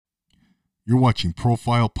You're watching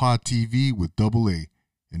Profile Pod TV with Double A.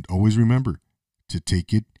 And always remember to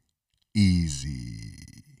take it easy.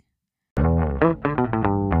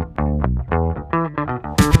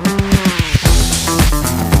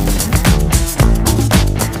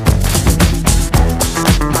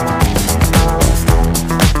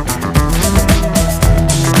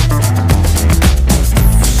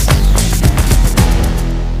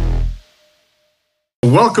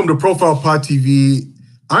 Welcome to Profile Pod TV.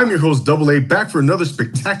 I'm your host, Double A, back for another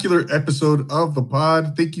spectacular episode of the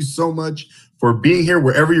pod. Thank you so much for being here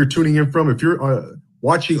wherever you're tuning in from. If you're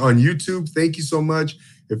watching on YouTube, thank you so much.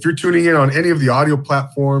 If you're tuning in on any of the audio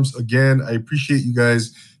platforms, again, I appreciate you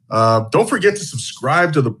guys. Don't forget to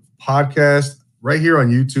subscribe to the podcast right here on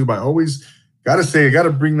YouTube. I always got to say, I got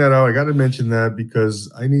to bring that out. I got to mention that because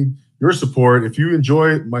I need your support. If you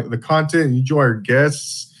enjoy the content and you enjoy our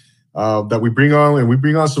guests, that we bring on, and we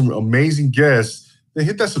bring on some amazing guests, then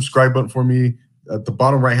hit that subscribe button for me at the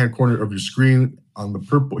bottom right-hand corner of your screen on the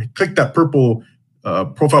purple. Click that purple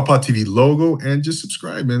Profile Pod TV logo and just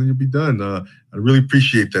subscribe, man. You'll be done. I really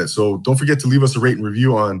appreciate that. So don't forget to leave us a rate and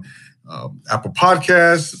review on Apple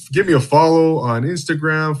Podcasts. Give me a follow on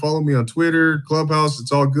Instagram. Follow me on Twitter, Clubhouse.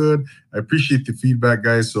 It's all good. I appreciate the feedback,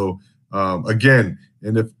 guys. So again,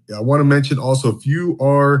 and if I want to mention also, if you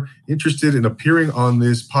are interested in appearing on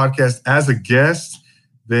this podcast as a guest,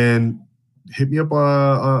 then hit me up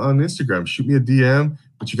on Instagram. Shoot me a DM.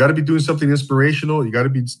 But you got to be doing something inspirational. You got to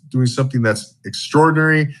be doing something that's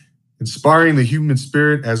extraordinary, inspiring the human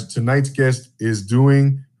spirit, as tonight's guest is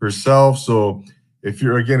doing herself. So if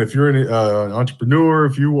you're an entrepreneur,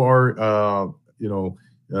 if you are,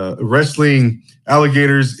 wrestling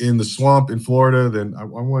alligators in the swamp in Florida, then I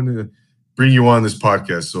want to bring you on this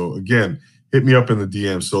podcast. So again, hit me up in the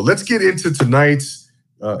DM. So let's get into tonight's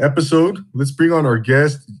episode. Let's bring on our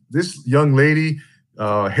guest. This young lady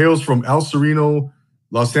hails from El Sereno,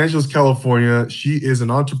 Los Angeles, California. She is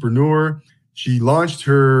an entrepreneur. She launched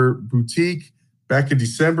her boutique back in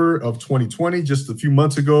December of 2020, just a few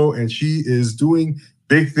months ago, and she is doing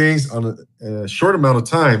big things on a short amount of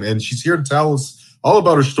time. And she's here to tell us all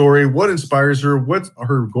about her story, what inspires her, what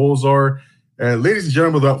her goals are. Ladies and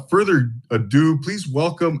gentlemen, without further ado, please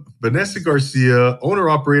welcome Vanessa Garcia,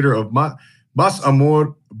 owner-operator of Mas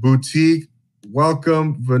Amor Boutique.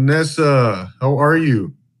 Welcome, Vanessa. How are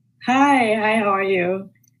you? Hi, how are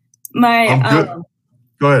you? I'm good.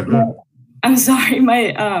 Go ahead. I'm sorry,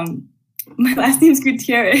 my last name's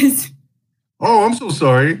Gutierrez. Oh, I'm so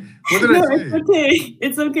sorry. What did I say?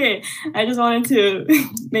 It's okay. I just wanted to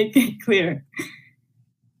make it clear.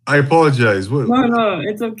 I apologize. No,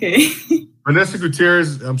 it's okay. Vanessa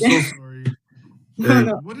Gutierrez, I'm so sorry.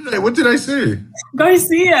 No. What did I say?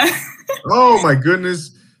 Garcia. Oh my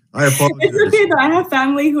goodness. I apologize. It's okay though. I have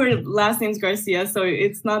family who are last name's Garcia, so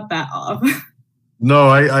it's not that off. No,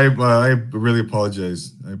 I really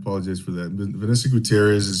apologize. I apologize for that. Vanessa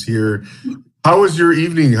Gutierrez is here. How was your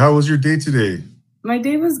evening? How was your day today? My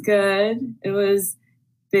day was good. It was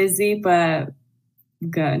busy, but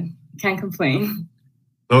good. Can't complain.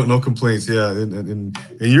 No complaints. Yeah, and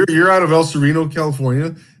you're out of El Sereno,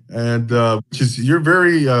 California, and you're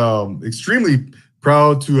very extremely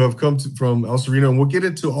proud to have come from El Sereno, and we'll get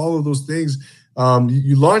into all of those things.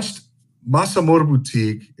 You launched Mas Amor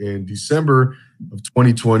Boutique in December of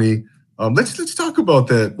 2020. Let's talk about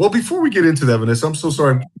that. Well, before we get into that, Vanessa, I'm so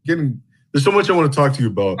sorry. There's so much I want to talk to you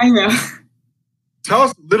about. I know. Tell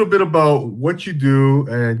us a little bit about what you do,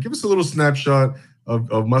 and give us a little snapshot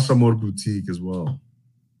of Mas Amor Boutique as well.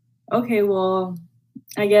 Okay, well,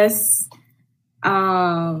 I guess,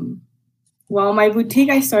 my boutique,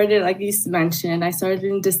 I started, like you mentioned, I started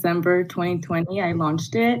in December 2020. I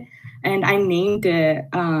launched it, and I named it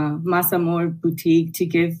Mas Amor Boutique to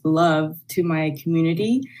give love to my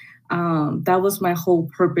community. That was my whole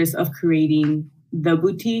purpose of creating the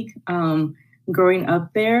boutique. Growing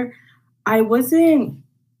up there, I wasn't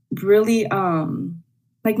really,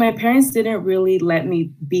 my parents didn't really let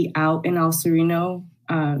me be out in El Sereno.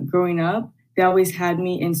 Growing up, they always had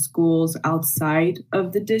me in schools outside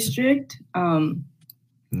of the district.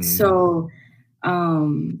 So I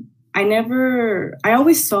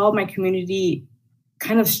always saw my community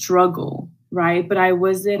kind of struggle, right? But I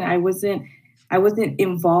wasn't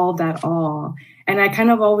involved at all. And I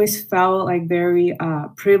kind of always felt like very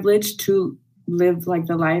privileged to live like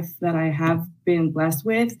the life that I have been blessed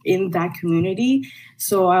with in that community.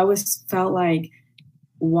 So I always felt like,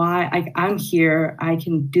 I'm here, I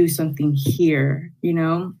can do something here,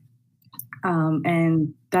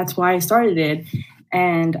 and that's why I started it.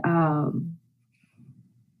 And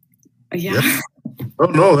yeah. Oh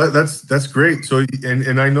no, that's great. So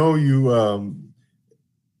and I know you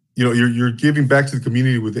you're giving back to the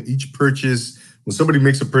community with each purchase. When somebody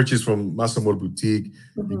makes a purchase from Masamor Boutique,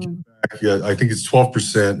 you give Mhm. back, yeah, I think it's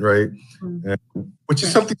 12%, right? Mhm. Which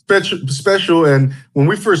is Right. something special. And when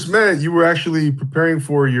we first met, you were actually preparing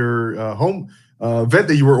for your home event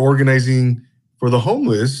that you were organizing for the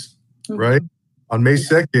homeless, right? Mhm. On May Yeah.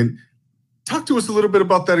 2nd. Talk to us a little bit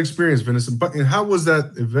about that experience, Vanessa. And how was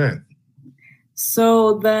that event?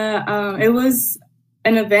 So it was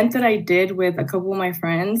an event that I did with a couple of my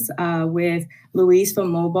friends, with Luis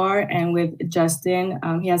from Mobar and with Justin.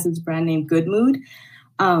 He has his brand name Good Mood.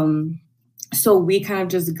 Um, so we kind of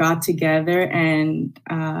just got together and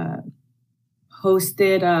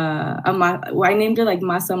hosted I named it like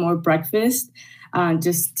Masa More Breakfast,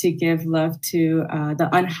 just to give love to the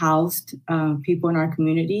unhoused people in our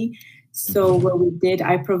community. So what we did,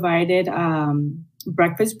 I provided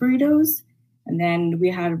breakfast burritos, and then we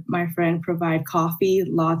had my friend provide coffee,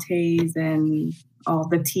 lattes, and all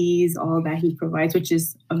the teas, all that he provides, which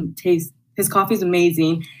is taste. His coffee is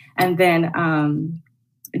amazing, and then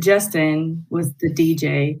Justin was the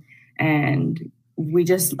DJ, and we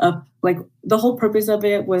just up like the whole purpose of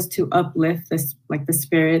it was to uplift this like the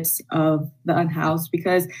spirits of the unhoused,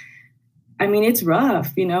 because I mean it's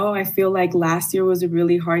rough, I feel like last year was a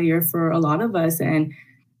really hard year for a lot of us, and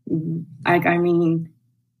I mean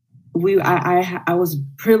I was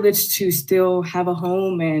privileged to still have a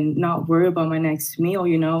home and not worry about my next meal,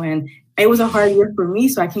 and it was a hard year for me,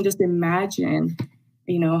 so I can just imagine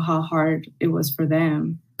how hard it was for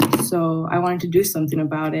them. So I wanted to do something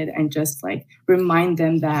about it and just like remind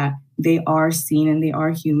them that they are seen and they are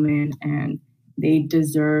human and they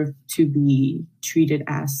deserve to be treated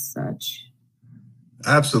as such.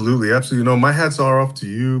 Absolutely, absolutely. My hats are off to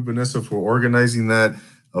you, Vanessa, for organizing that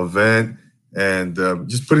event and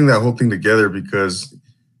just putting that whole thing together. Because,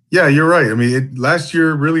 yeah, you're right. I mean, last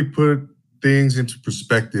year really put things into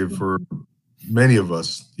perspective for many of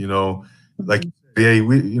us. Like, Mhm.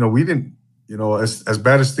 yeah, we didn't, as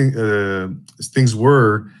bad as things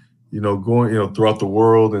were, going, throughout the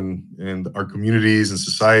world and our communities and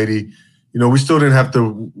society. We still didn't have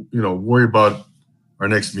to, worry about our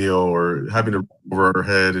next meal or having to over our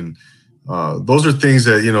head. And those are things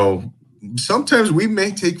that, sometimes we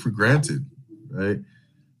may take for granted, right?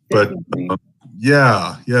 But Definitely.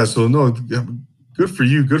 yeah, yeah. So no, yeah, good for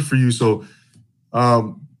you. Good for you. So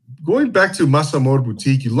um, going back to Masamor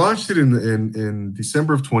Boutique, you launched it in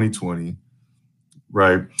December of 2020,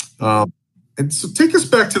 right? Um, and so take us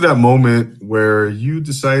back to that moment where you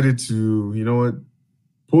decided to,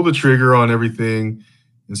 pull the trigger on everything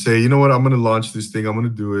and say, you know what, I'm going to launch this thing. I'm going to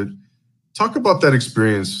do it. Talk about that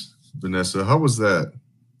experience, Vanessa. How was that?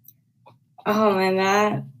 Oh man,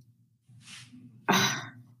 that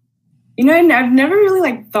I've never really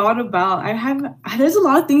like thought about. There's a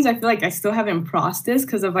lot of things I feel like I still haven't processed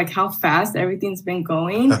because of like how fast everything's been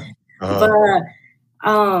going. Uh, But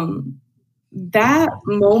um that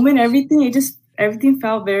moment, everything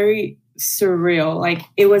felt very surreal. Like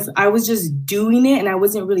I was just doing it and I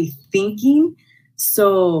wasn't really thinking.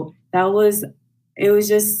 So it was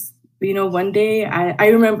just, one day I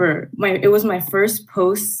remember it was my first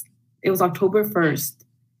post. It was October 1st,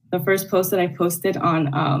 the first post that I posted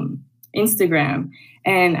on Instagram.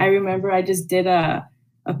 And I remember I just did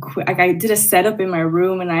like I did a setup in my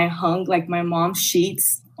room and I hung like my mom's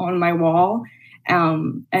sheets on my wall.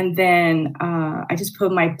 And then I just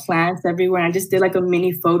put my plants everywhere. And I just did like a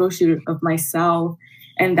mini photo shoot of myself.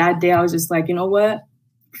 And that day I was just like, you know what?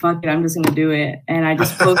 Fuck it, I'm just gonna do it. And I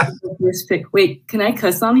just posted the first pic. Wait, can I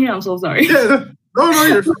cuss on here? I'm so sorry. yeah,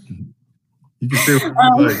 no, you can say whatever you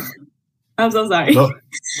um, like. I'm so sorry. No,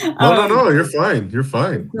 Um, no, you're fine. You're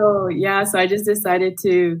fine. so yeah, so I just decided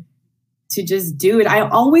to just do it. I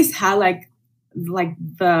always had I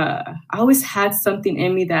always had something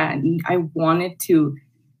in me that I wanted to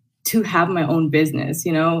have my own business.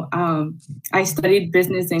 I studied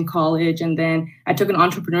business in college, and then I took an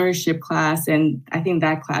entrepreneurship class, and I think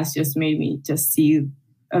that class just made me just see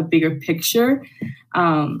a bigger picture.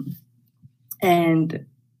 And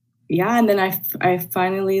yeah, and then I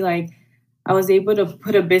finally I was able to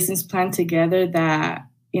put a business plan together that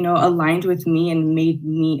aligned with me and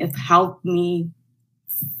it helped me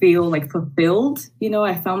feel like fulfilled.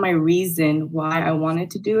 I found my reason why I wanted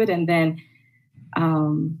to do it, and then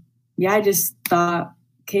yeah, I just thought,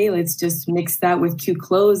 okay, let's just mix that with cute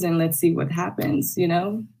clothes and let's see what happens.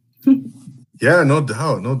 Yeah, no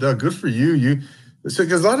doubt, no doubt. Good for you. So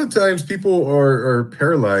because a lot of times people are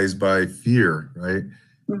paralyzed by fear, right?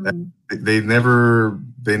 Mhm. They never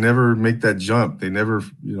make that jump. They never,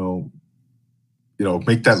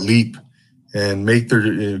 make that leap and make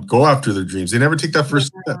their go after their dreams. They never take that first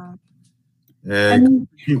step. Yeah. And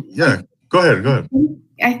yeah, go ahead.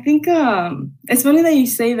 I think it's funny that you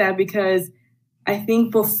say that because I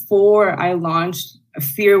think before I launched,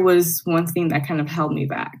 fear was one thing that kind of held me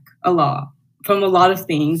back a lot from a lot of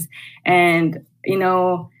things. And,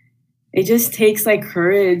 it just takes like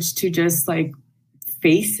courage to just like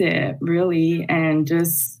face it really and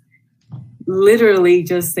just literally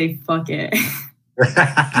just say, fuck it.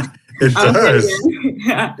 It does.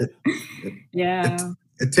 Yeah. It, Yeah.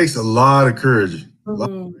 it takes a lot of courage.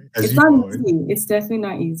 Mm-hmm. It's not easy. It's definitely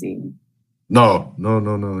not easy. No.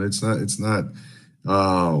 It's not. It's not.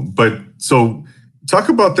 But so talk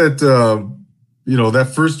about that.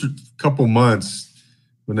 That first couple months,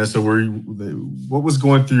 Vanessa. What was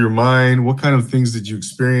going through your mind? What kind of things did you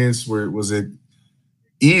experience? Was it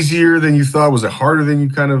easier than you thought? Was it harder than you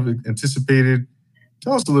kind of anticipated?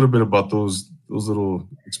 Tell us a little bit about those little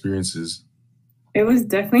experiences. It was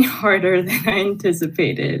definitely harder than I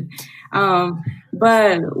anticipated.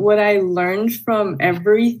 But what I learned from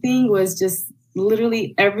everything was just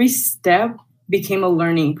literally every step became a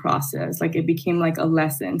learning process. Like it became like a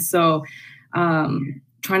lesson. So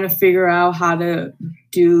trying to figure out how to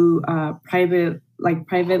do private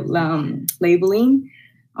labeling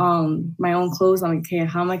my own clothes. I'm like, okay,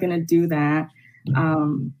 how am I going to do that?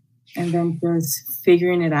 And then just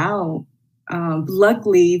figuring it out.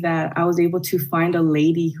 Luckily that I was able to find a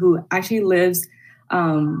lady who actually lives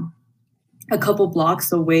a couple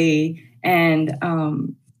blocks away, and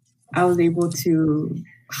I was able to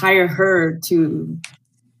hire her to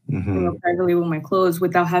private label my clothes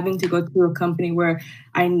without having to go to a company where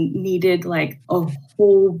I needed like a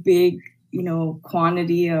whole big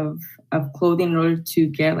quantity of clothing in order to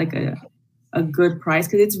get like a good price,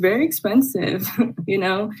 because it's very expensive.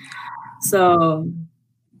 So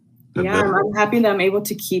yeah, I'm happy that I'm able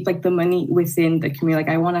to keep like the money within the community.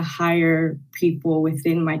 Like I want to hire people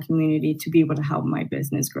within my community to be able to help my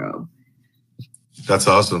business grow. That's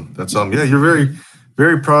awesome. Yeah, you're very,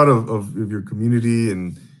 very proud of your community,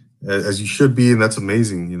 and as you should be, and that's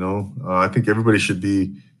amazing. I think everybody should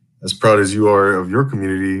be as proud as you are of your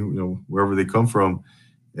community, wherever they come from,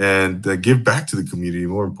 and give back to the community,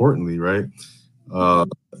 more importantly, right?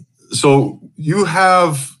 So you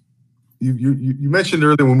have, you mentioned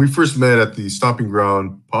earlier when we first met at the Stomping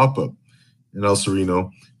Ground pop-up in El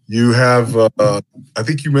Sereno, you have, I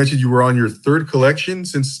think you mentioned you were on your third collection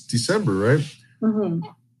since December, right? Mm-hmm.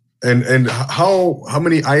 And how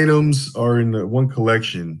many items are in one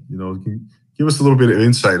collection? Can you give us a little bit of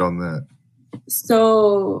insight on that?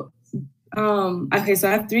 So, okay, so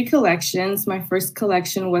I have 3 collections. My first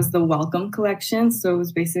collection was the Welcome collection. So it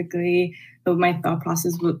was basically my thought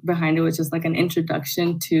process behind it was just like an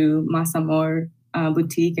introduction to Mas Amor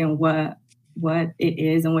Boutique and what it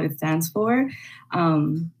is and what it stands for.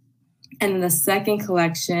 And then the second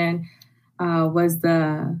collection was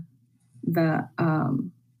the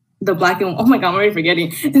black and, oh my God, I'm already forgetting.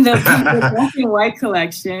 The black and white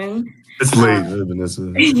collection. It's late,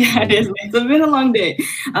 Vanessa. Yeah, it is late. It's been a long day.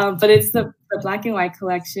 But it's the black and white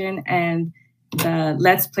collection and the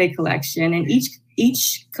Let's Play collection. And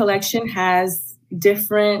each collection has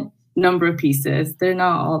different number of pieces. They're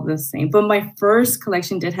not all the same. But my first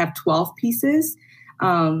collection did have 12 pieces.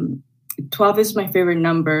 12 is my favorite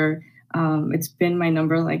number. It's been my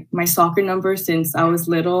number, like my soccer number since I was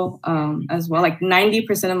little as well. Like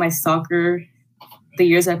 90% of my soccer, the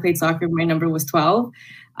years I played soccer, my number was 12.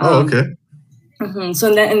 Oh, okay.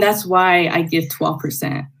 So and that's why I give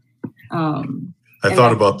 12%. I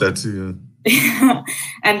thought about that too. Yeah.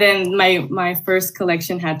 And then my first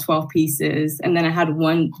collection had 12 pieces. And then I had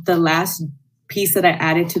the last piece that I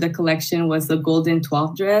added to the collection was the golden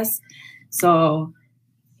 12 dress. So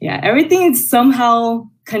yeah, everything is somehow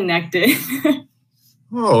connected.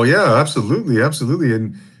 Oh yeah, absolutely.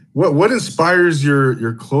 And what inspires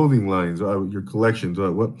your clothing lines, your collections?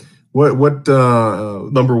 What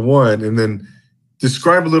number one, and then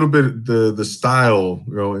describe a little bit the style,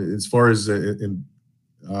 as far as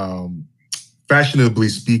fashionably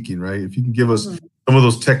speaking, right? If you can give us some of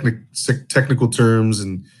those technical terms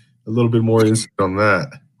and a little bit more insight on that.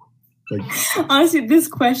 Honestly, this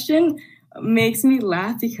question makes me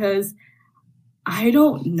laugh because I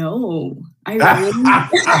don't know. I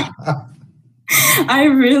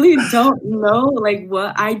really don't know. Like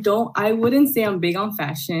what I wouldn't say I'm big on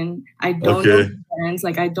fashion. I don't know trends.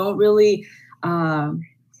 Like I don't really I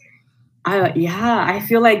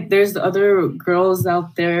feel like there's other girls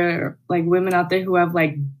out there, like women out there who have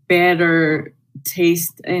like better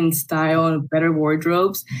taste and style and better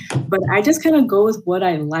wardrobes. But I just kind of go with what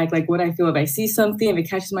I like what I feel. If I see something, if it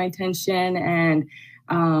catches my attention, and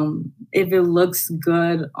if it looks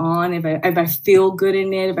good on, if I feel good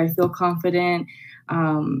in it, if I feel confident,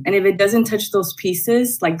 and if it doesn't touch those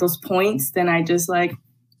pieces, like those points, then I just like,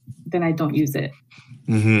 then I don't use it.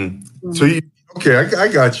 So okay, I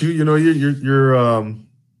got you. You know, you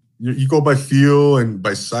go by feel and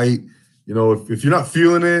by sight. You know, if you're not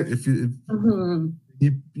feeling it, if you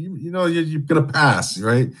know you're gonna pass,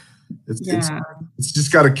 right? It's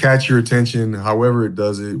just got to catch your attention, however it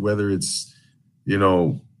does it, whether it's, you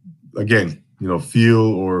know, again, you know, feel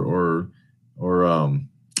or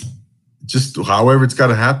just however it's got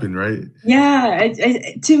to happen, right? Yeah,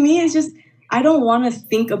 to me, it's just, I don't want to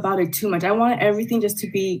think about it too much. I want everything just to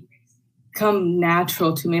become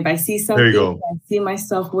natural to me. If I see something, I see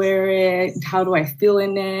myself wear it. How do I feel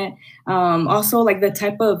in it? Also, like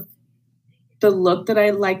the look that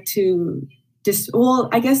I like to well,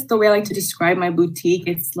 I guess the way I like to describe my boutique,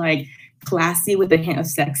 it's like classy with a hint of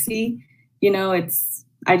sexy. You know,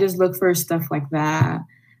 I just look for stuff like that.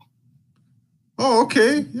 Oh,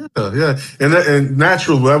 okay. Yeah. And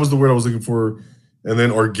natural, that was the word I was looking for. And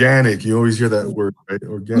then organic, you always hear that word, right?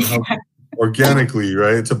 Organically,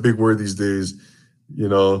 right? It's a big word these days, you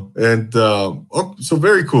know. And so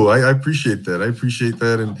very cool. I appreciate that.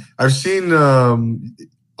 And I've seen on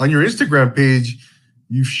your Instagram page,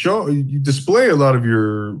 you display a lot of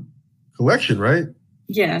your collection, right?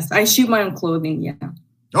 Yes, I shoot my own clothing. Yeah.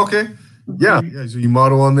 Okay. Yeah. So you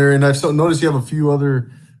model on there, and I've noticed you have a few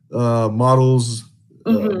other models.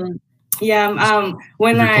 Yeah.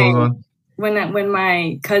 When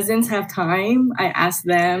my cousins have time, I ask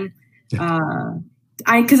them.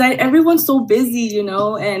 Because everyone's so busy, you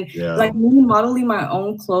know, and like me modeling my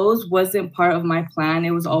own clothes wasn't part of my plan.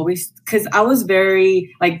 It was always because I was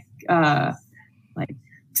very like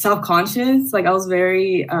self-conscious. Like I was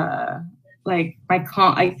very like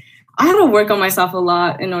I had to work on myself a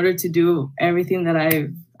lot in order to do everything that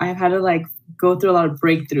I've had to like go through a lot of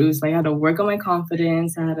breakthroughs. Like I had to work on my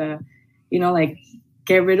confidence. I had to, you know, like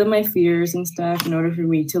get rid of my fears and stuff in order for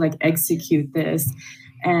me to like execute this.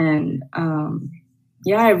 And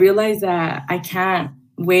I realized that I can't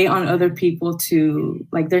wait on other people to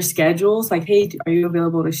like their schedules. Like, hey, are you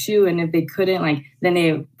available to shoot? And if they couldn't, like, then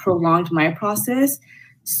they prolonged my process.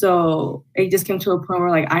 So it just came to a point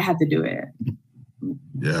where like I had to do it.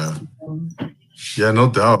 Yeah,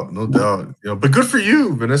 no doubt. You know, but good for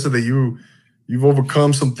you, Vanessa, that you've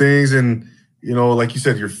overcome some things, and you know, like you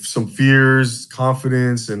said, some fears,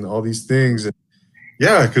 confidence, and all these things. And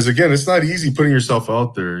yeah, because again, it's not easy putting yourself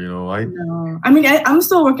out there. You know, I mean, I'm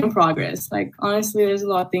still a work in progress. Like honestly, there's a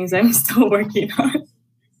lot of things I'm still working on.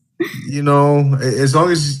 You know, as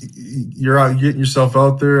long as you're out getting yourself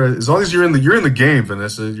out there, as long as you're in the game,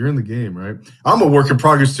 Vanessa, you're in the game, right? I'm a work in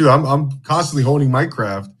progress too. I'm constantly honing my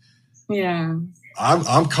craft. Yeah.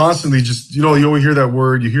 I'm constantly just, you know, you always hear that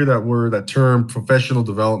word, that term, professional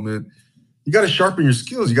development. You got to sharpen your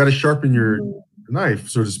skills. You got to sharpen your knife,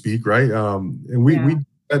 so to speak, right? And we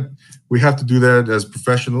have to do that as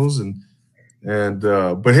professionals. And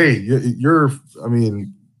but hey, you're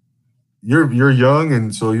young,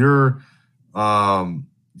 and so you're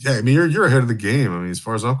you're ahead of the game. I mean, as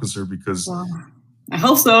far as I'm concerned, because I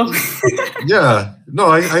hope so. Yeah,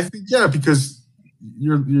 no, I think because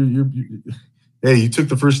hey, you took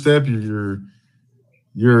the first step.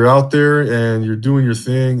 You're out there and you're doing your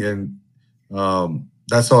thing, and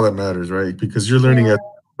that's all that matters, right? Because you're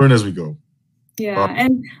learn as we go. Yeah,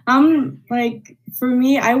 and I'm like, for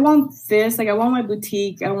me, I want this. Like, I want my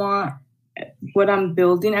boutique. I want what I'm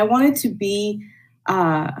building. I want it to be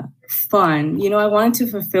fun. You know, I want it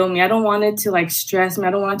to fulfill me. I don't want it to like stress me.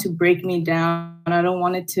 I don't want it to break me down. I don't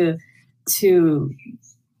want it to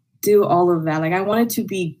do all of that. Like, I want it to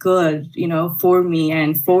be good, you know, for me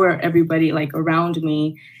and for everybody like around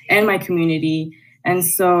me and my community. And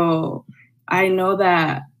so I know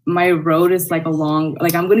that my road is like I'm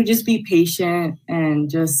going to just be patient and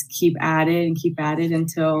just keep at it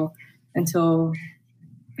until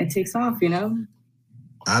it takes off, you know?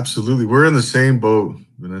 Absolutely. We're in the same boat,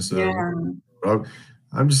 Vanessa. Yeah.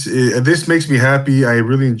 I'm just, this makes me happy. I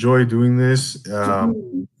really enjoy doing this.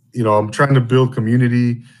 You know, I'm trying to build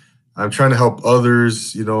community. I'm trying to help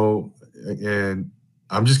others, you know, and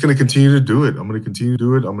I'm just going to continue to do it. I'm going to continue to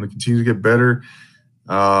do it. I'm going to continue to get better.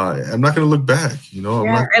 I'm not going to look back, you know.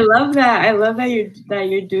 Yeah, I love that. I love that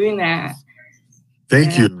you're doing that.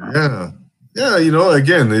 Thank you. Yeah. You know,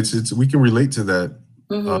 again, it's we can relate to that.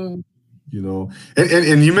 You know,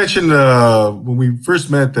 and you mentioned when we first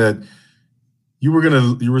met that you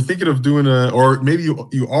were thinking of doing or maybe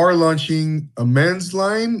you are launching a men's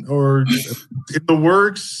line, or in the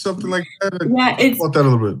works, something like that. Yeah, about that a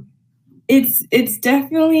little bit. It's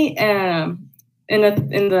definitely in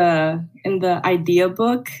the idea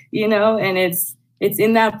book, you know, and it's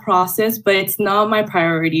in that process, but it's not my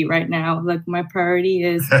priority right now. Like my priority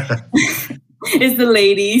is is the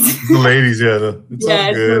ladies. The ladies, yeah, it's all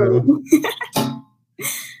Yeah, good.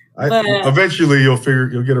 but Eventually you'll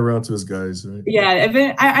get around to his guys, right? yeah, I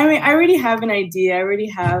mean, I already have an idea. I already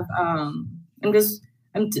have.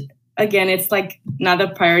 Again, it's like not a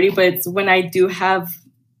priority, but it's when I do have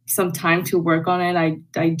some time to work on it,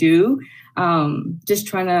 I do. Just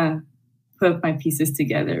trying to put my pieces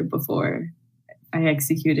together before I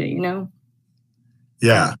execute it, you know?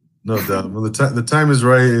 Yeah, no doubt. When the time is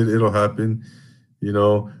right, it'll happen, you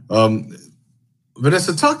know.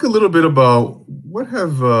 Vanessa, talk a little bit about what's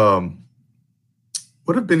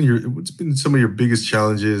been some of your biggest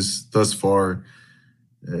challenges thus far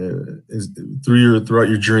throughout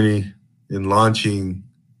your journey in launching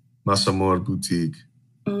Masamor Boutique.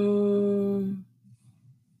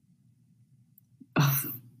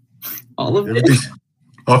 All of it.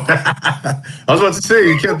 Oh, I was about to say,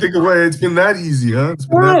 you can't think of why it's been that easy, huh?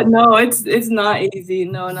 No, it's not easy.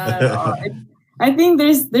 No, not at all. I think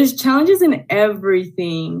there's challenges in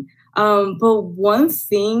everything. But one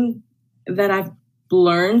thing that I've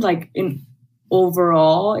learned, like in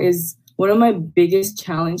overall, is one of my biggest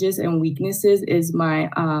challenges and weaknesses is my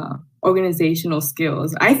organizational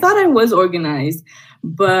skills. I thought I was organized,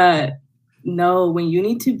 but no, when you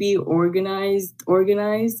need to be organized,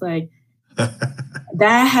 like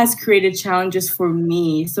that has created challenges for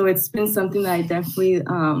me. So it's been something that I definitely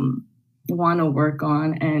want to work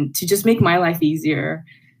on and to just make my life easier.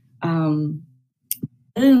 Other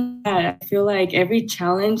than that, I feel like every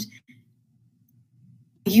challenge,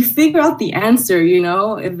 you figure out the answer, you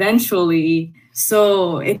know, eventually.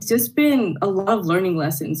 So it's just been a lot of learning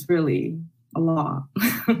lessons, really, a lot.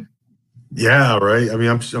 Yeah, right. I mean,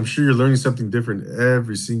 I'm sure you're learning something different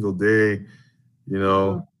every single day, you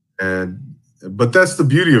know, but that's the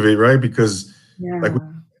beauty of it, right? Because like we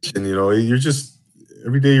mentioned, you know, you're just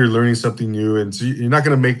every day you're learning something new, and so you're not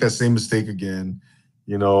going to make that same mistake again,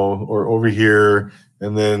 you know, or over here,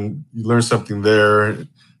 and then you learn something there,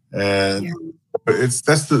 and it's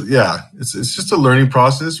just a learning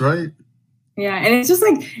process, right? Yeah, and it's just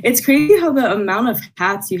like it's crazy how the amount of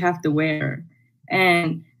hats you have to wear,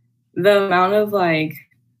 and the amount of like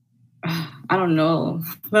I don't know,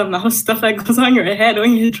 the amount of stuff that goes on your head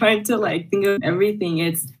when you're trying to like think of everything.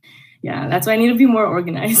 That's why I need to be more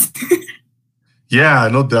organized. Yeah,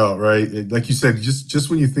 no doubt, right? Like you said, just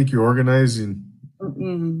when you think you're organized and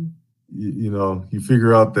you know, you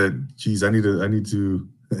figure out that, geez, I need to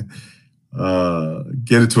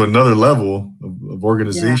get it to another level of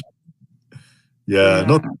organization. Yeah,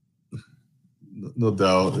 no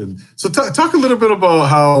doubt. And so talk a little bit about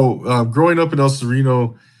how growing up in El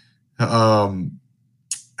Sereno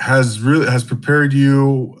has prepared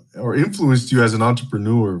you or influenced you as an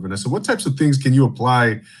entrepreneur, Vanessa. What types of things can you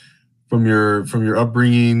apply from your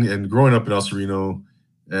upbringing and growing up in El Sereno,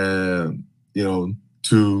 you know,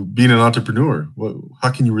 to being an entrepreneur? How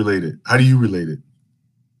can you relate it? How do you relate it?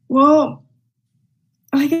 Well,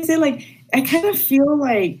 like I said, like I kind of feel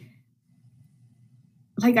like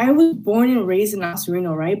I was born and raised in El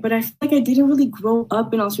Sereno, right? But I feel like I didn't really grow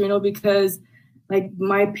up in El Sereno because like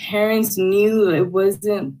my parents knew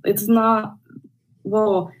it's not,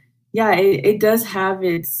 well, yeah, it does have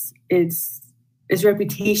its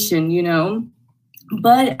reputation, you know,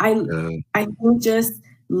 but I think just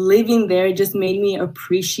living there just made me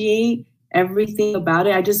appreciate everything about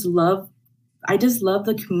it. I just love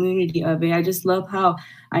the community of it. I just love how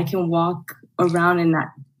I can walk around and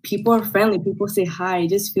that people are friendly. People say hi. It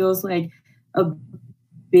just feels like a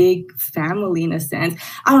big family in a sense.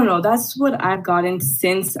 I don't know. That's what I've gotten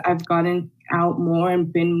since I've gotten out more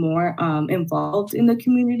and been more involved in the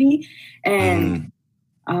community. And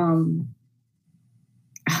I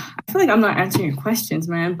feel like I'm not answering your questions,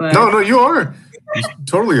 man. But no, you are. You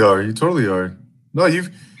totally are. You totally are. No,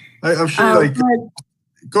 I'm sure. Like,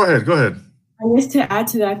 go ahead. I guess to add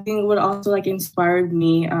to that, I think what also like inspired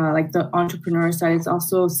me, like the entrepreneur side, is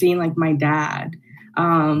also seeing like my dad.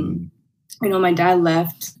 You know, my dad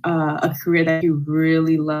left a career that he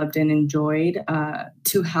really loved and enjoyed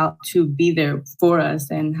to help to be there for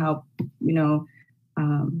us and help, you know,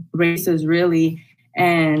 raise us really.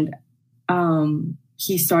 And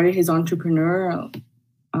he started his entrepreneurial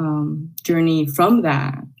journey from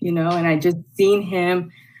that, you know, and I just seen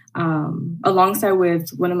him alongside with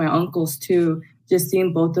one of my uncles too, just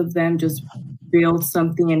seeing both of them just build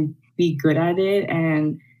something and be good at it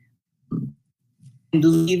and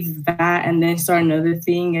leave that and then start another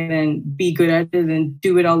thing and then be good at it and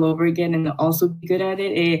do it all over again and also be good at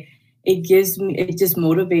it. it just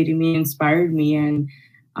motivated me, inspired me. And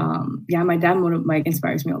my dad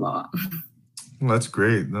inspires me a lot. Well, that's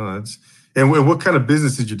great. No, and what kind of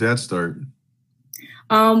business did your dad start?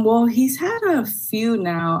 Well, he's had a few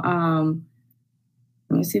now.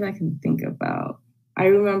 Let me see if I can think about. I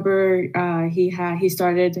remember he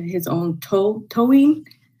started his own towing,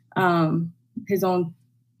 his own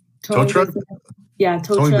tow truck. Business. Yeah,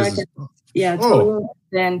 tow truck. Business. Yeah, towing.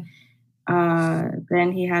 Then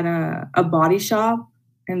he had a body shop,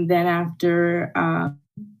 and then after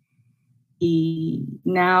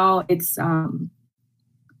now it's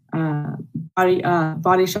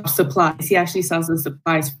body shop supplies. He actually sells the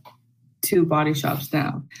supplies to body shops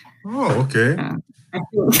now. Oh, okay.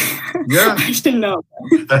 Yeah, I should know.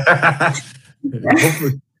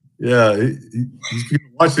 Hopefully, yeah. He's gonna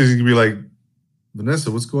watch this. He's gonna be like, Vanessa,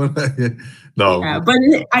 what's going on? No. Yeah, but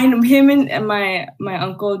him and my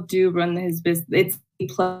uncle do run his business.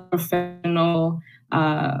 It's professional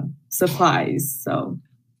supplies, so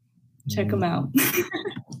check them out.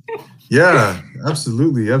 Yeah,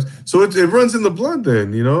 absolutely. So it runs in the blood,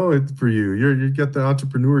 then, for you. You got the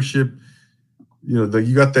entrepreneurship. That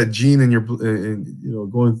you got that gene in your,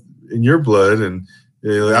 going in your blood, and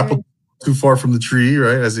the apple too far from the tree,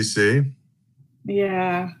 right? As they say.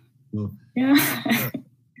 Yeah. Yeah.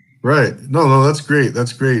 Right. No, that's great.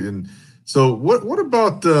 That's great. And so, what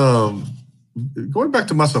about going back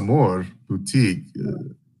to Mas Amor Boutique,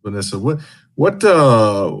 Vanessa? What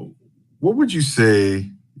would you say,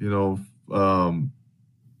 to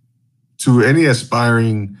any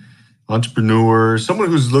aspiring entrepreneur, someone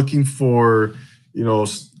who's looking for,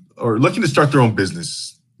 or looking to start their own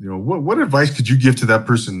business? What advice could you give to that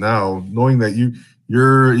person now, knowing that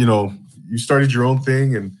you're you started your own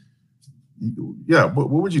thing, and what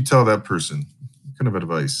would you tell that person? What kind of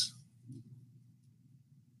advice?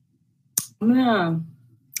 I'm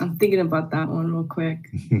thinking about that one real quick.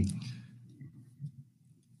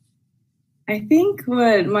 I think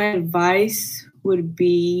what my advice would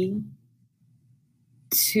be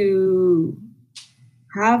to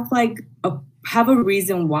have a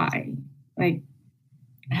reason why,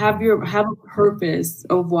 have a purpose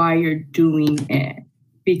of why you're doing it.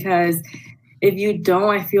 Because if you don't,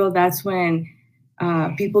 I feel that's when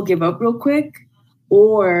people give up real quick.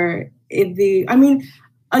 Or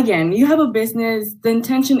again, you have a business, the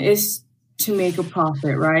intention is to make a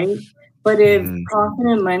profit, right? But if profit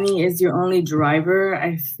and money is your only driver,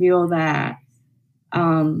 I feel that,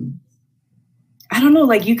 I don't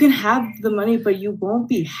know, you can have the money, but you won't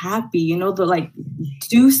be happy,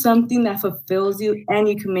 do something that fulfills you and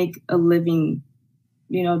you can make a living,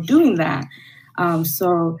 doing that.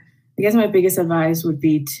 So I guess my biggest advice would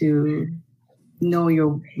be to know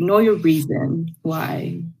your reason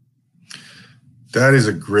why. That is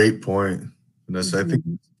a great point, Vanessa. I think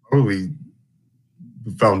probably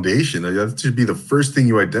the foundation. That should be the first thing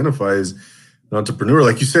you identify as an entrepreneur.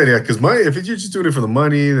 Like you said, because if you're just doing it for the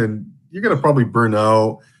money, then you're gonna probably burn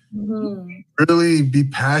out. Really be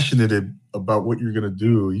passionate about what you're gonna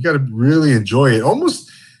do. You got to really enjoy it.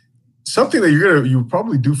 Almost something that you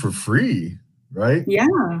probably do for free, right?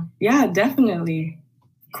 Yeah, definitely.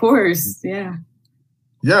 Of course, yeah.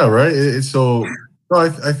 Yeah, right.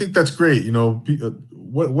 I think that's great.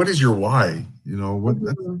 What is your why?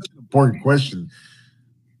 That's an important question,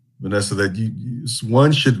 Vanessa, that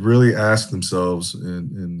one should really ask themselves,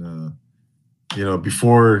 and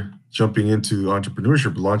before jumping into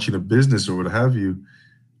entrepreneurship, launching a business or what have you.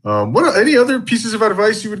 What are any other pieces of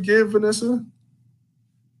advice you would give, Vanessa?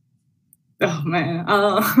 Oh man,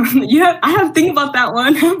 I have to think about that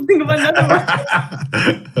one. I have to think about another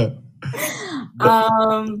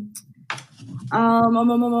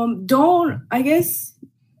one. I guess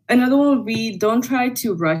another one would be, don't try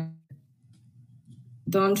to rush.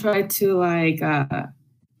 Don't try to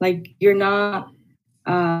you're not.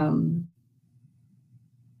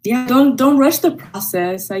 Don't rush the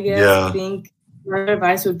process. I guess I think my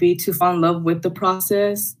advice would be to fall in love with the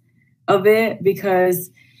process of it, because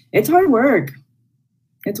it's hard work.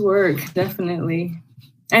 It's work, definitely.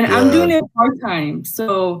 And I'm doing it part-time.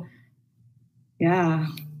 So yeah.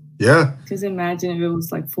 Just imagine if it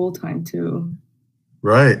was full-time too.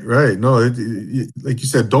 Right. No, like you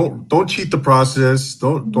said, don't cheat the process.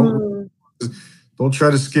 Don't try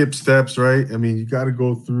to skip steps, right? I mean, you got to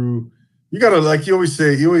go through. You got to, like you always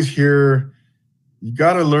say, you always hear, you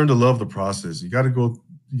got to learn to love the process. You got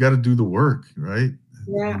to do the work, right?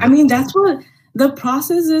 Yeah. I mean, that's what the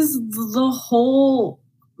process is, the whole,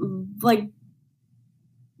 how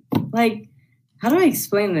do I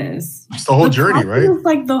explain this? It's the whole journey, right?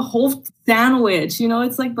 It's the whole sandwich,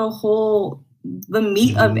 it's the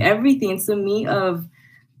meat of everything. It's the meat of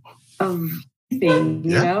of everything,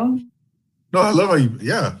 you Yeah. know? No, I love how you,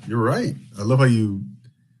 yeah, you're right. I love how you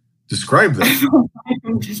describe I that. don't know why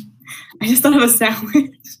I just thought of a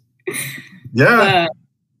sandwich. Yeah.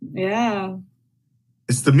 But yeah,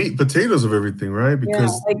 It's the meat and potatoes of everything, right? yeah,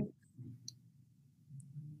 Because like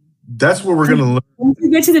that's what we're like going to learn. once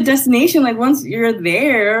you get to the destination, like once you're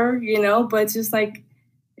there, you know, but it's just like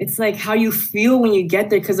it's like how you feel when you get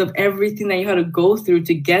there because of everything that you had to go through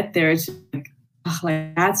to get there. It's just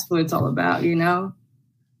like that's what it's all about, you know?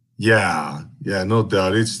 Yeah. Yeah, no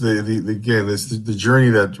doubt. It's again, it's the journey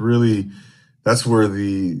that really, that's where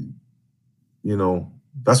you know,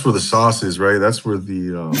 that's where the sauce is, right? That's where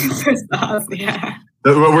Sauce, yeah.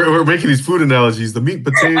 we're making these food analogies, the meat and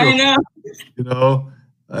potato, I know. you know.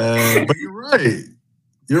 But you're right.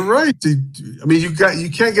 You're right. I mean, you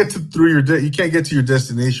can't get to through your you can't get to your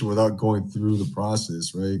destination without going through the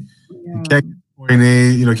process, right? You Yeah. can't get point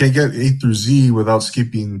A, you know, can't get A through Z without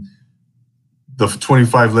skipping the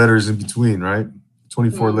 25 letters in between, right?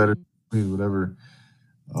 24 letters, Mm. whatever.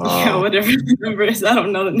 Yeah, whatever the number is. I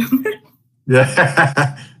don't know the number.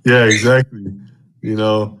 Yeah, yeah, exactly. You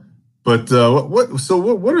know, but what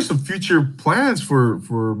are some future plans for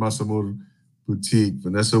Masamoto Boutique,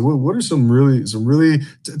 Vanessa? What are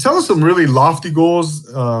tell us some really lofty goals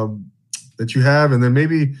that you have, and then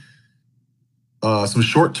maybe some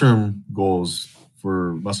short term goals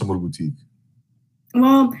for Masamoto Boutique.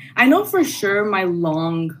 Well, I know for sure my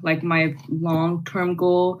long term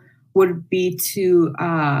goal would be to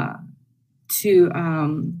have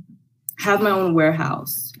my own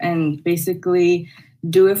warehouse and basically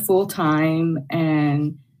do it full time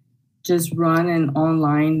and just run an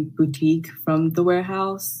online boutique from the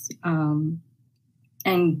warehouse. And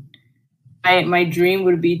my dream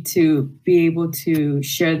would be to be able to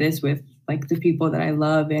share this with like the people that I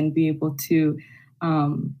love and be able to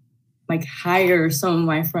like hire some of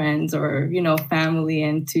my friends or family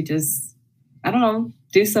and to just I don't know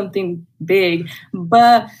do something big.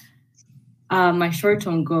 But my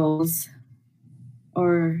short-term goals,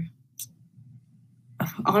 or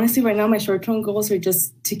honestly, right now my short-term goals are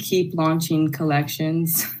just to keep launching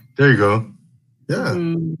collections. There you go. Yeah,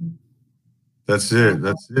 Mhm. that's it.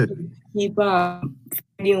 That's it. Keep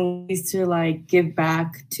finding ways to like give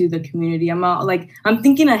back to the community. I'm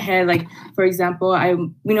thinking ahead. Like for example,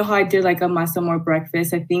 how I did like a Masa More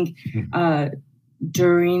breakfast. I think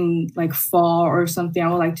during like fall or something, I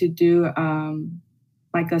would like to do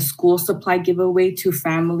like a school supply giveaway to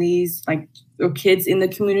families like or kids in the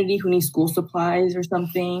community who need school supplies or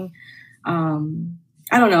something. I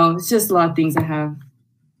don't know. It's just a lot of things I have.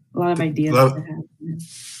 A lot of ideas that I have.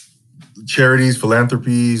 Charities,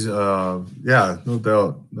 philanthropies, yeah, no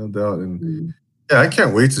doubt, no doubt, and yeah, I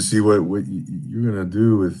can't wait to see what you're gonna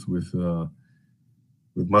do with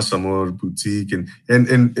Masamor Boutique, and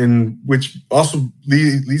which also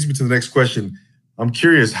leads me to the next question. I'm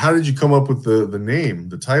curious, how did you come up with the name,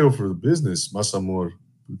 the title for the business, Masamor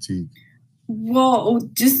Boutique? Well,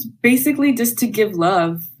 just basically just to give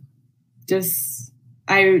love. Just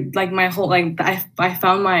I like my whole like I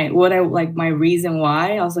found my reason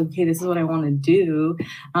why. I was like, okay, this is what I want to do.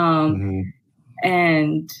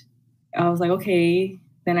 And I was like, okay.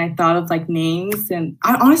 Then I thought of like names, and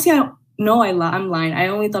honestly, I'm lying. I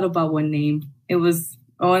only thought about one name. It was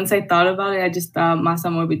once I thought about it, I just thought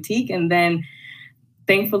Masamor Boutique, and then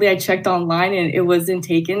thankfully I checked online and it wasn't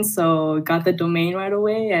taken, so got the domain right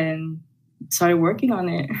away and started working on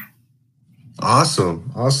it.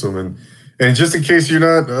 Awesome, and just in case you're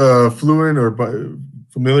not fluent or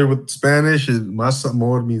familiar with Spanish, Más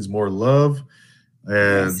Amor means more love,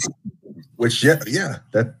 and Yes. which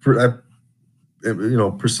that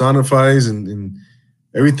personifies and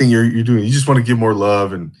everything you're doing. You just want to give more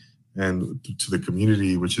love and to the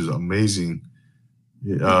community, which is amazing.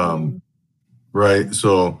 Right.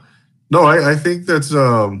 So no, I think that's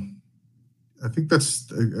that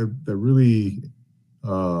really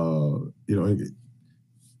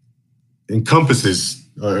encompasses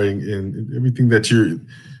in everything that you're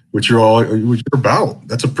about.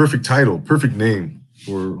 That's a perfect title, perfect name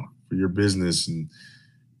for your business, and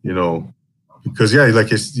because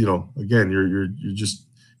like it's again, you're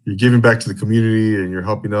giving back to the community and you're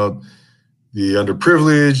helping out the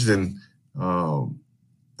underprivileged, and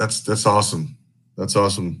that's awesome. That's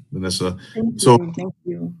awesome, Vanessa. Thank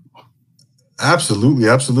you. Absolutely,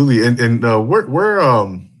 and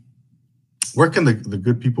where can the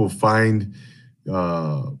good people find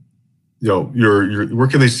your where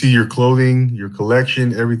can they see your clothing, your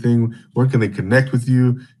collection, everything? Where can they connect with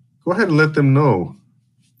you? Go ahead and let them know.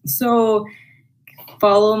 So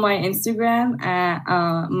follow my Instagram at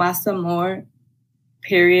Masamor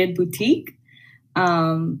 _boutique.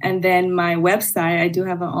 And then my website, I do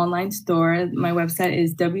have an online store. My website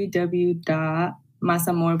is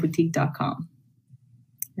www.masamorboutique.com.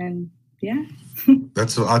 And yeah.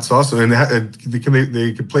 That's awesome. And they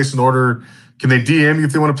can place an order. Can they DM you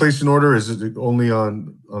if they want to place an order? Or is it only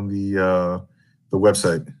on the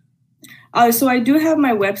website? So I do have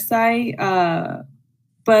my website,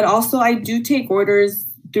 but also I do take orders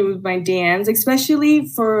through my DMs, especially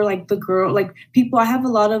for like people. I have a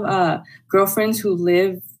lot of girlfriends who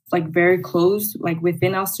live like very close, like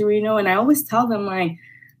within El Sereno, and I always tell them like,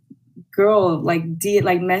 girl, like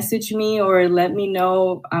message me or let me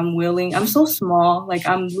know. I'm willing. I'm so small. Like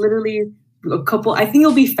I'm literally a couple. I think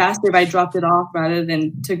it'll be faster if I dropped it off rather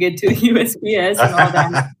than took it to USPS and all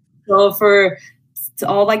that. So to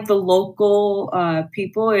all like the local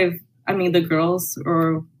people, the girls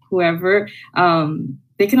or whoever,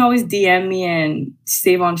 they can always DM me and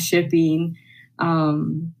save on shipping.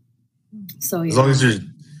 So yeah.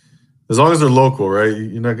 As long as they're local, right?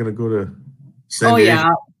 You're not gonna go to San Diego.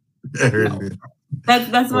 Yeah. No.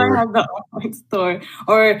 That's why I have the online store.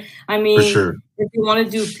 Or For sure. If you want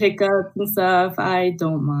to do pickups and stuff, I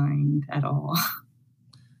don't mind at all.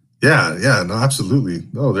 Yeah, no, absolutely.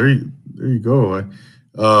 No, there you go.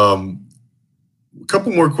 A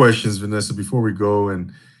couple more questions, Vanessa, before we go.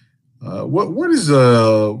 And what's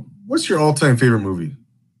your all-time favorite movie?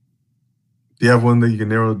 Do you have one that you can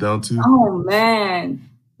narrow it down to? Oh man,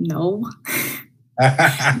 no.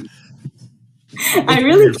 I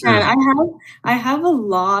really can. I have a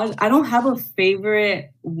lot. I don't have a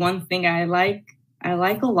favorite one thing I like. I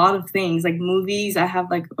like a lot of things, like movies. I have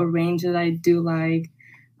like a range that I do like.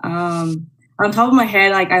 On top of my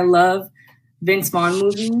head, like I love Vince Vaughn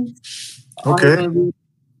movies. Okay.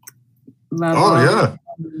 Yeah.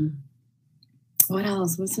 What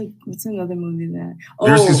else? What's another movie that? You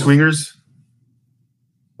ever seen Swingers?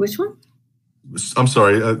 Which one? I'm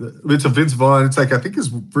sorry. It's a Vince Vaughn. It's like I think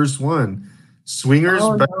his first one. Swingers.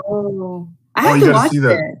 Oh, no. I have to watch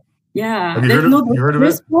it. Yeah. Have you heard of it?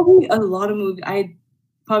 There's probably a lot of movies.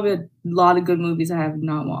 Probably a lot of good movies I have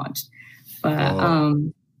not watched. But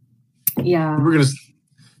yeah.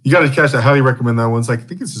 You got to catch. I highly recommend that one. It's like I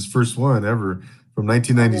think it's his first one ever from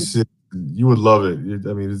 1996. You would love it.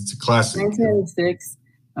 I mean, it's a classic. 1996.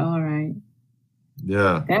 All right.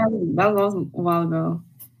 Yeah. That was a while ago.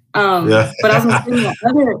 Yeah. But I was gonna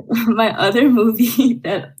say my other movie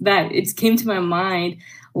that it came to my mind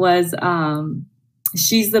was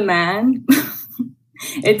She's the Man.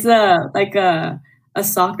 It's a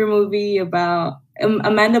soccer movie about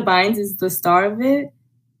Amanda Bynes is the star of it.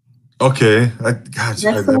 Okay.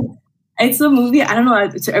 It's a movie. I don't know.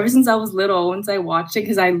 Ever since I was little, once I watched it,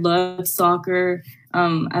 because I love soccer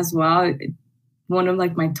as well. One of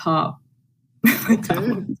like my top.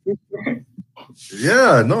 Okay.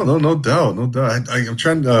 Yeah, no doubt. I'm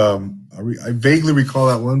trying to. I vaguely recall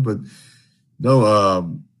that one, but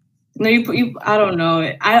no. No, you. I don't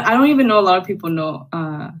know. I don't even know a lot of people know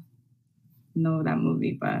that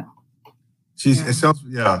movie, but. Jeez, It sounds.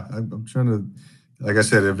 Yeah, I'm trying to. Like I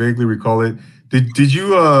said, I vaguely recall it. Did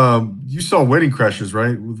you you saw Wedding Crashers,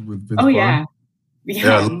 right? With Vince Vaughn?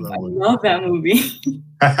 Yeah, I love that movie.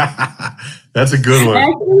 That's a good one. I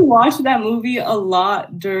actually watched that movie a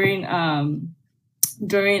lot during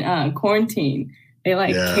quarantine.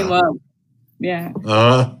 It came up. Yeah.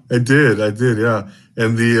 I did, yeah.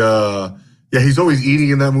 And he's always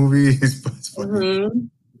eating in that movie. It's funny. Mm-hmm.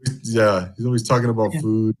 Yeah, he's always talking about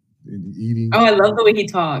food and eating. Oh, I love the way he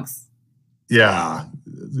talks. Yeah,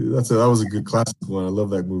 that was a good classic one. I love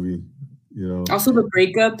that movie. You know. Also, The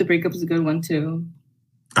Breakup. The Breakup is a good one too.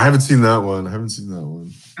 I haven't seen that one. Oh, that was a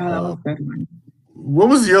good one. What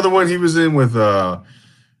was the other one he was in with?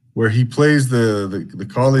 Where he plays the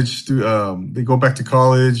college student. They go back to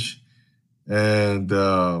college, and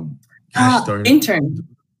Intern.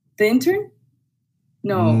 The Intern?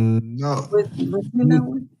 No. No. Was he in that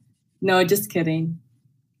one? No, just kidding.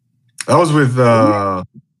 That was with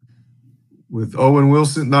Owen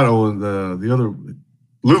Wilson. Not Owen. The other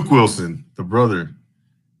Luke Wilson, the brother.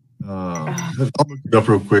 I'll look it up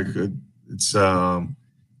real quick. It's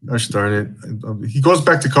gosh darn it. He goes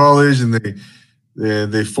back to college, and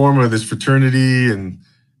they form this fraternity, and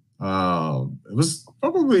it was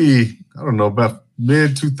probably, I don't know, about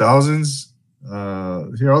mid 2000s.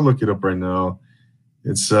 Here, I'll look it up right now.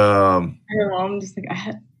 It's I don't know. I'm just like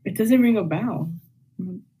it doesn't ring a bell.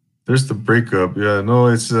 There's The Breakup. Yeah, no,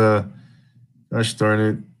 it's gosh darn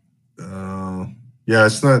it. Yeah,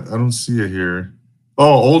 it's not. I don't see it here.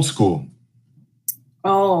 Oh, Old School.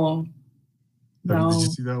 Oh. No. Did you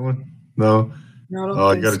see that one? No. No. Oh,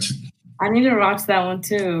 I gotta. I need to watch that one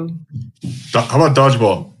too. How about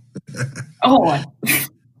Dodgeball? Oh, I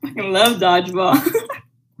fucking love dodgeball.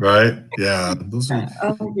 Right? Yeah, those are.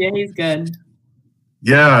 Oh yeah, he's good.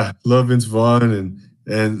 Yeah, love Vince Vaughn,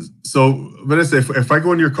 and so Vanessa, if I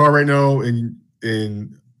go in your car right now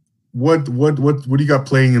and what do you got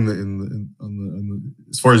playing on the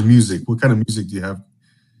as far as music? What kind of music do you have?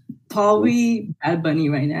 Probably Bad Bunny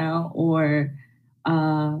right now, or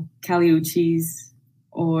Kali Uchis,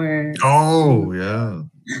 or Oh yeah.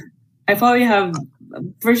 I probably have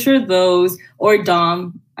for sure those, or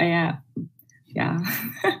Dom. I yeah.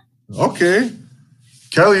 Okay.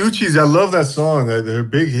 Kali Uchis, I love that song. That her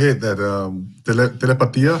big hit, that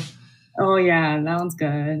Telepatia. Oh yeah, that one's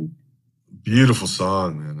good. Beautiful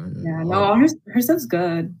song, man. Yeah, no, her stuff's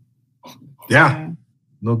good. Yeah, Yeah,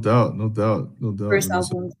 no doubt, no doubt, no doubt, first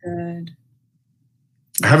Vanessa. album's good.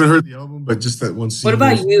 I haven't heard the album, but just that one What single.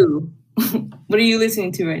 about you? What are you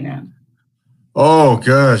listening to right now? Oh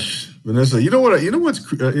gosh, Vanessa, you know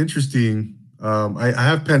what's interesting? I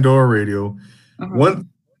have Pandora Radio. Uh-huh. One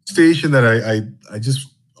station that I just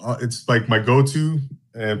it's like my go-to,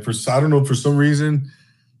 and I don't know, for some reason,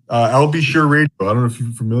 I'll Be Sure Radio. I don't know if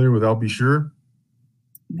you're familiar with I'll Be Sure.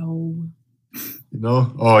 No. You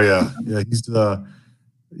know? Oh yeah, yeah.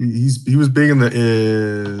 He was big in the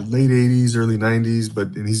late '80s, early '90s,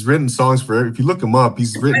 and he's written songs for. If you look him up,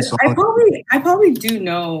 he's written songs. I probably do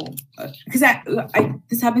know because I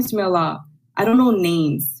this happens to me a lot. I don't know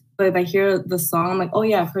names, but if I hear the song, I'm like, oh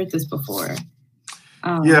yeah, I've heard this before.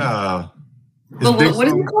 Yeah, his But big what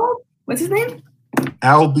is it song, called? What's his name?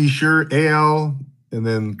 Al Be Sure, Al, and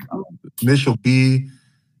then Oh, initial B,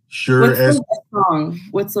 Sure what's S. the song?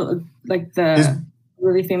 What's like His the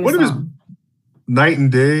really famous one of his song? Night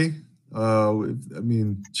and Day. I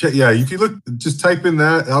mean, yeah. If you look, just type in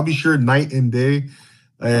that. I'll Be Sure, Night and Day,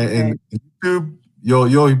 Okay. and YouTube.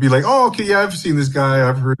 You'll be like, oh, okay, yeah, I've seen this guy.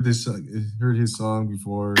 I've heard his song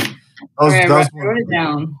before. All right, That I was one. wrote it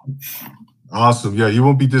down. Awesome. Yeah, you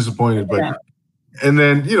won't be disappointed. But Yeah. and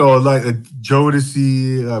then like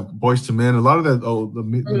Jodeci, Boyz II Men, a lot of that. Oh, the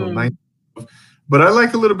Mm, 90s. But I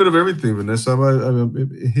like a little bit of everything, Vanessa. I'm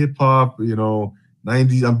hip hop.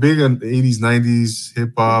 90s. I'm big on 80s, 90s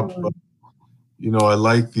hip hop. mhm, I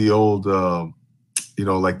like the old,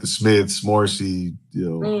 like the Smiths, Morrissey,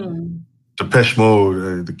 mm. Depeche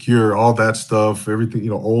Mode, The Cure, all that stuff. Everything.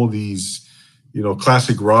 Oldies.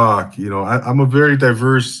 Classic rock. I'm a very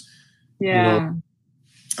diverse. You know, Yeah.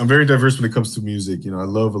 I'm very diverse when it comes to music. I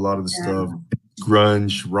love a lot of the stuff, Yeah.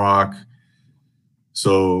 grunge, rock.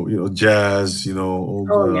 So jazz. Old.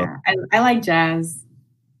 Oh yeah. I like jazz.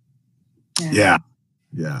 Yeah. Yeah,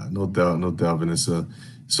 yeah, no doubt, no doubt, Vanessa.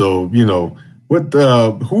 So what?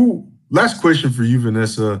 Who? Last question for you,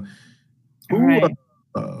 Vanessa. All Who? right.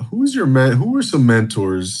 Who's your man? Who are some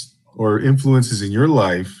mentors or influences in your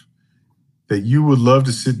life that you would love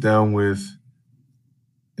to sit down with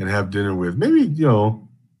and have dinner with? Maybe two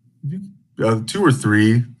or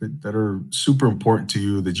three that are super important to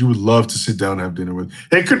you that you would love to sit down and have dinner with.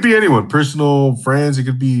 It could be anyone, personal friends. It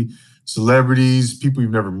could be celebrities, people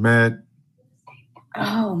you've never met.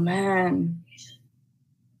 Oh man.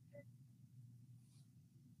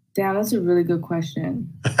 Damn, that's a really good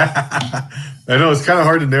question. I know it's kind of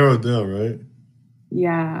hard to narrow it down, right?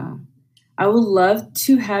 Yeah. I would love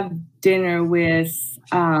to have dinner with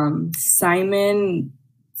Simon.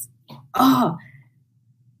 Oh,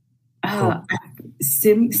 Oh, uh,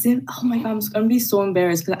 Sim. Oh my God, I'm gonna be so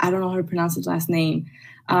embarrassed because I don't know how to pronounce his last name.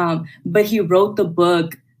 But he wrote the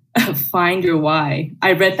book Find Your Why.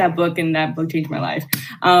 I read that book and that book changed my life.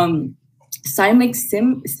 Simic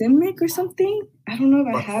or something. I don't know if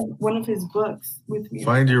I have one of his books with me.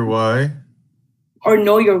 Find Your Why. Or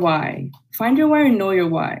Know Your Why. Find Your Why or Know Your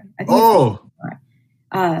Why. I think Oh,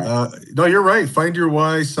 no, you're right. Find Your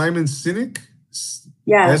Why. Simon Sinek.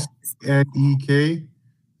 yeah. Snek.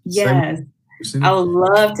 Yes. Sinek. I would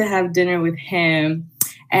love to have dinner with him.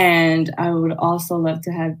 And I would also love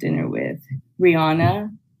to have dinner with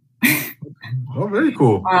Rihanna. Oh, very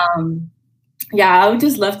cool. Yeah, I would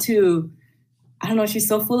just love to. I don't know. She's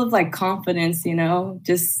so full of like confidence,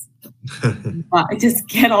 just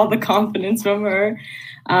get all the confidence from her.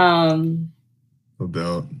 No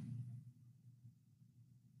doubt.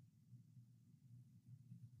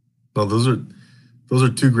 No, those are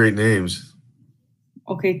two great names.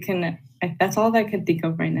 Okay, that's all that I can think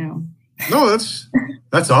of right now. No, that's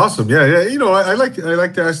awesome. Yeah, yeah. I like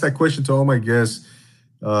to ask that question to all my guests,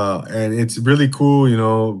 and it's really cool.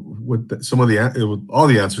 What some of what all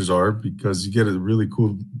the answers are, because you get a really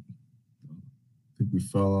cool. I think we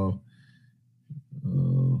fell off.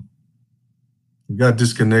 We got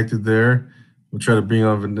disconnected there. We'll try to bring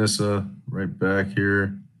on Vanessa right back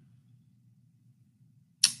here.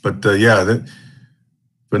 But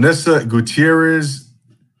Vanessa Gutierrez,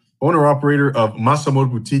 owner operator of Masamor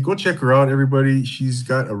Boutique. Go check her out, everybody. She's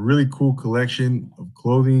got a really cool collection of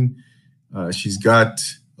clothing. She's got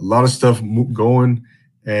a lot of stuff going,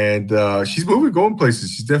 and she's going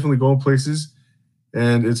places. She's definitely going places.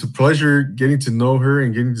 And it's a pleasure getting to know her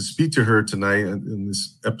and getting to speak to her tonight in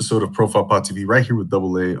this episode of Profile Pod TV right here with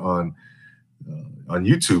Double A on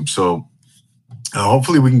YouTube. So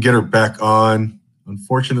hopefully we can get her back on.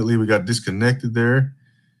 Unfortunately, we got disconnected there,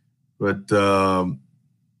 but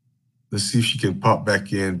let's see if she can pop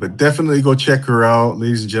back in. But definitely go check her out,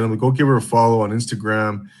 ladies and gentlemen. Go give her a follow on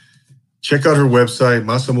Instagram. Check out her website,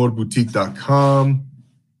 masamorboutique.com,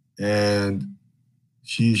 and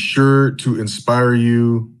she's sure to inspire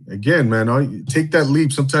you. Again, man, take that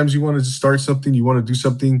leap. Sometimes you want to just start something, you want to do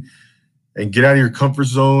something and get out of your comfort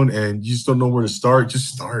zone and you just don't know where to start.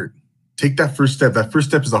 Just start. Take that first step. That first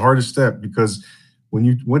step is the hardest step, because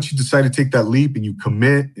once you decide to take that leap and you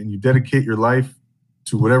commit and you dedicate your life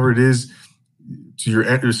to whatever it is, to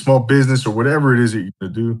your small business or whatever it is that you're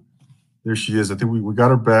going to do. There she is. I think we got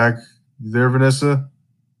her back. You there, Vanessa?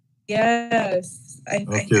 Yes.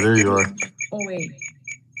 Okay, there you are. Oh, wait.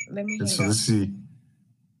 Let me So let's see.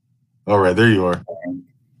 All right, there you are.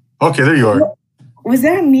 Okay, there you are. Was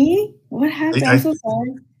that me? What happened? I'm so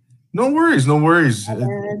sorry. No worries. No,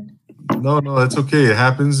 that's okay. It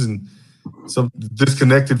happens, and some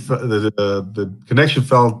disconnected. The connection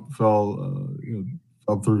fell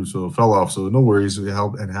through, so it fell off. So no worries. It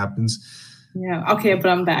happens. Yeah. Okay, but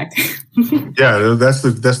I'm back. Yeah, that's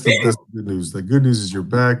the good news. The good news is you're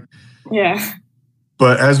back. Yeah.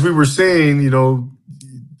 But as we were saying,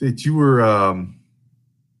 that you were, I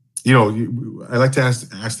like to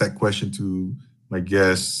ask that question to my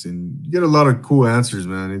guests, and you get a lot of cool answers,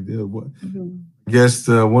 man. I guess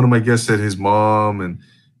one of my guests said his mom, and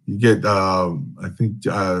you get, I think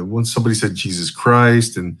once somebody said Jesus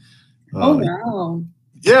Christ, and oh wow.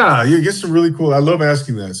 Yeah, you get some really cool. I love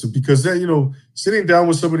asking that. So because then, sitting down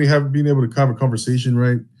with somebody, being able to have a conversation,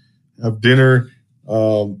 right? Have dinner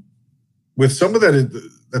with someone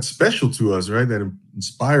that's special to us, right? That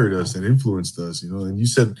inspired us and influenced us, And you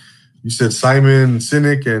said Simon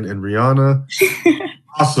Sinek and Rihanna.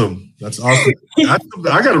 Awesome. That's awesome. I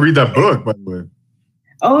got to read that book, by the way.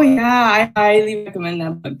 Oh yeah, I highly recommend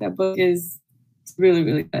that book. That book is really,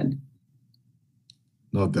 really good.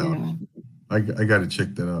 No doubt. Yeah. I got to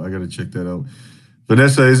check that out.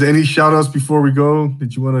 Vanessa, is there any shout outs before we go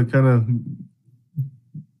that you want to kind of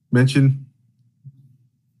mention?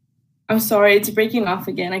 I'm sorry, it's breaking off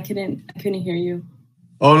again. I couldn't hear you.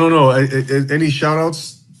 Oh, no. Any shout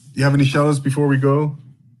outs? You have any shout outs before we go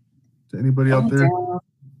to anybody out there?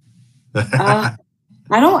 I've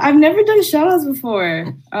never done shout outs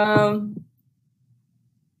before.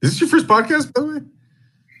 Is this your first podcast, by the way?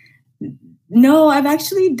 No, I've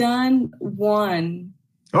actually done one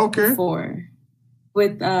before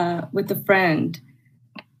with a friend.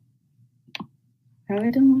 Have I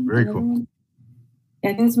done one? Very cool. One? Yeah,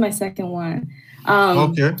 I think it's my second one. So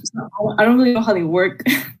I don't really know how they work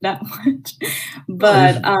that much,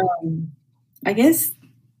 but I guess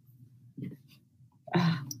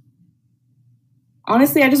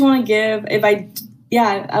honestly, I just want to give I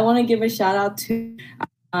want to give a shout out to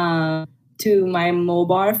my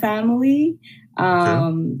Mobar family,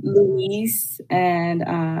 Luis and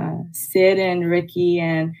Sid and Ricky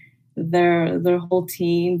and their whole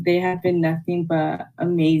team. They have been nothing but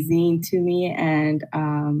amazing to me, and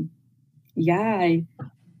I'm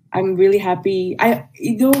really happy.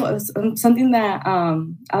 Something that I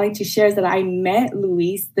like to share is that I met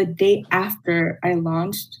Luis the day after I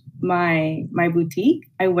launched my boutique.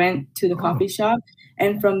 I went to the coffee shop,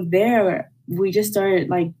 and from there we just started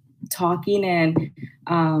talking, and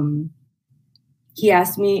he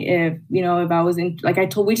asked me if I was in, we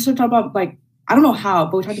just started talking about I don't know how,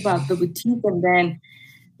 but we talked about the boutique, and then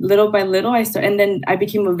little by little and then I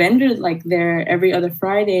became a vendor there every other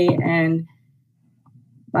Friday, and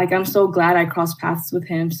I'm so glad I crossed paths with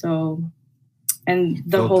him. So, and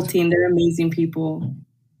the whole team, they're amazing people.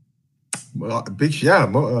 Well,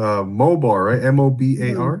 Mobar, right?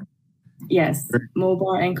 Mobar. Yes,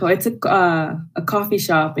 Mobar & Co. It's a coffee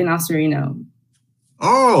shop in El Sereno.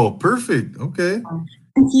 Oh, perfect. Okay.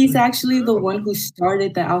 And he's actually the one who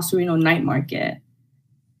started the El Sereno night market.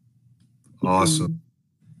 Awesome.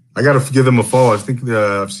 I got to give them a follow. I think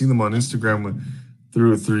I've seen them on Instagram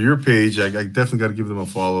through your page. I definitely got to give them a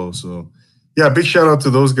follow. So, yeah, big shout out to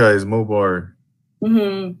those guys, Mobar.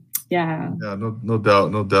 Mm-hmm. Yeah. Yeah, no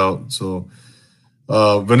doubt. So,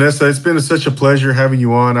 Vanessa, it's been such a pleasure having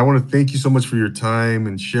you on. I want to thank you so much for your time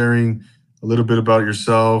and sharing a little bit about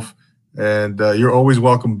yourself. and you're always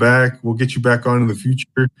welcome back. We'll get you back on in the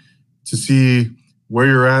future to see where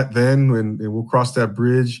you're at then, and we'll cross that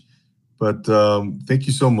bridge. But thank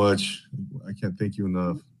you so much. I can't thank you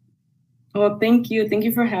enough. Well, thank you. Thank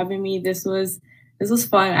you for having me. This was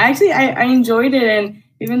fun. Actually, I enjoyed it, and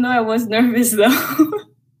even though I was nervous though.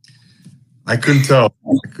 I couldn't tell.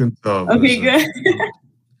 Okay, good.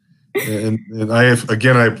 And I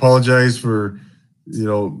apologize for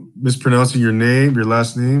mispronouncing your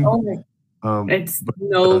last name. Oh, it's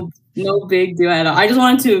no big deal at all. I just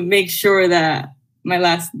wanted to make sure that my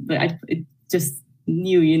last it just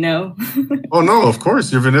knew, Oh no, of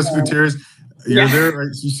course, you're Vanessa Gutierrez. You're there.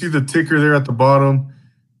 Right? You see the ticker there at the bottom,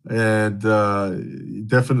 and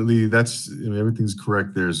definitely everything's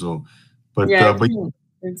correct there. So, but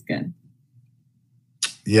it's good.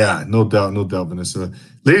 Yeah, no doubt, Vanessa.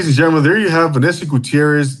 Ladies and gentlemen, there you have Vanessa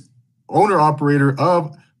Gutierrez, owner-operator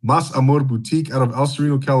of Mas Amor Boutique out of El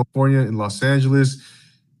Sereno, California in Los Angeles.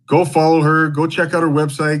 Go follow her. Go check out her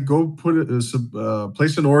website. Go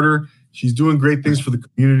place an order. She's doing great things for the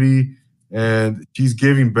community, and she's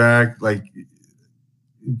giving back like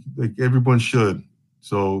everyone should.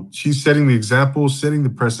 So she's setting the example, setting the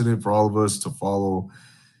precedent for all of us to follow.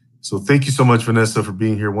 So thank you so much, Vanessa, for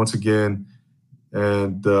being here once again.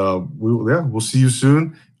 And we'll see you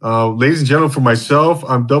soon. Ladies and gentlemen, for myself,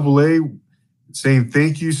 I'm Double A, saying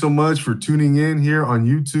thank you so much for tuning in here on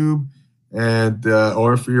YouTube, and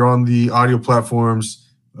or if you're on the audio platforms,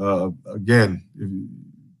 again,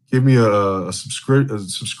 give me a subscribe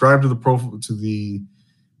to the profile, to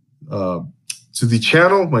the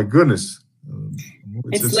channel. My goodness,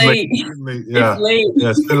 it's late. Yeah, it's late. Yeah,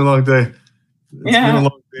 it's been a long day. It's been a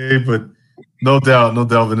long day, but no doubt,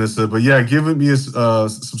 Vanessa. But yeah, give me a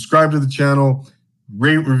subscribe to the channel,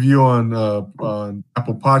 rate, review on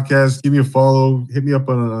Apple Podcasts. Give me a follow. Hit me up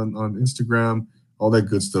on Instagram. All that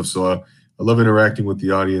good stuff. So I love interacting with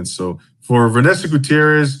the audience. So for Vanessa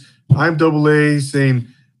Gutierrez, I'm Double A, saying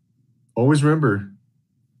always remember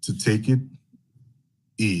to take it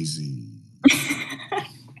easy.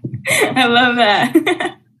 I love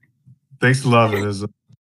that. Thanks a lot, Vanessa.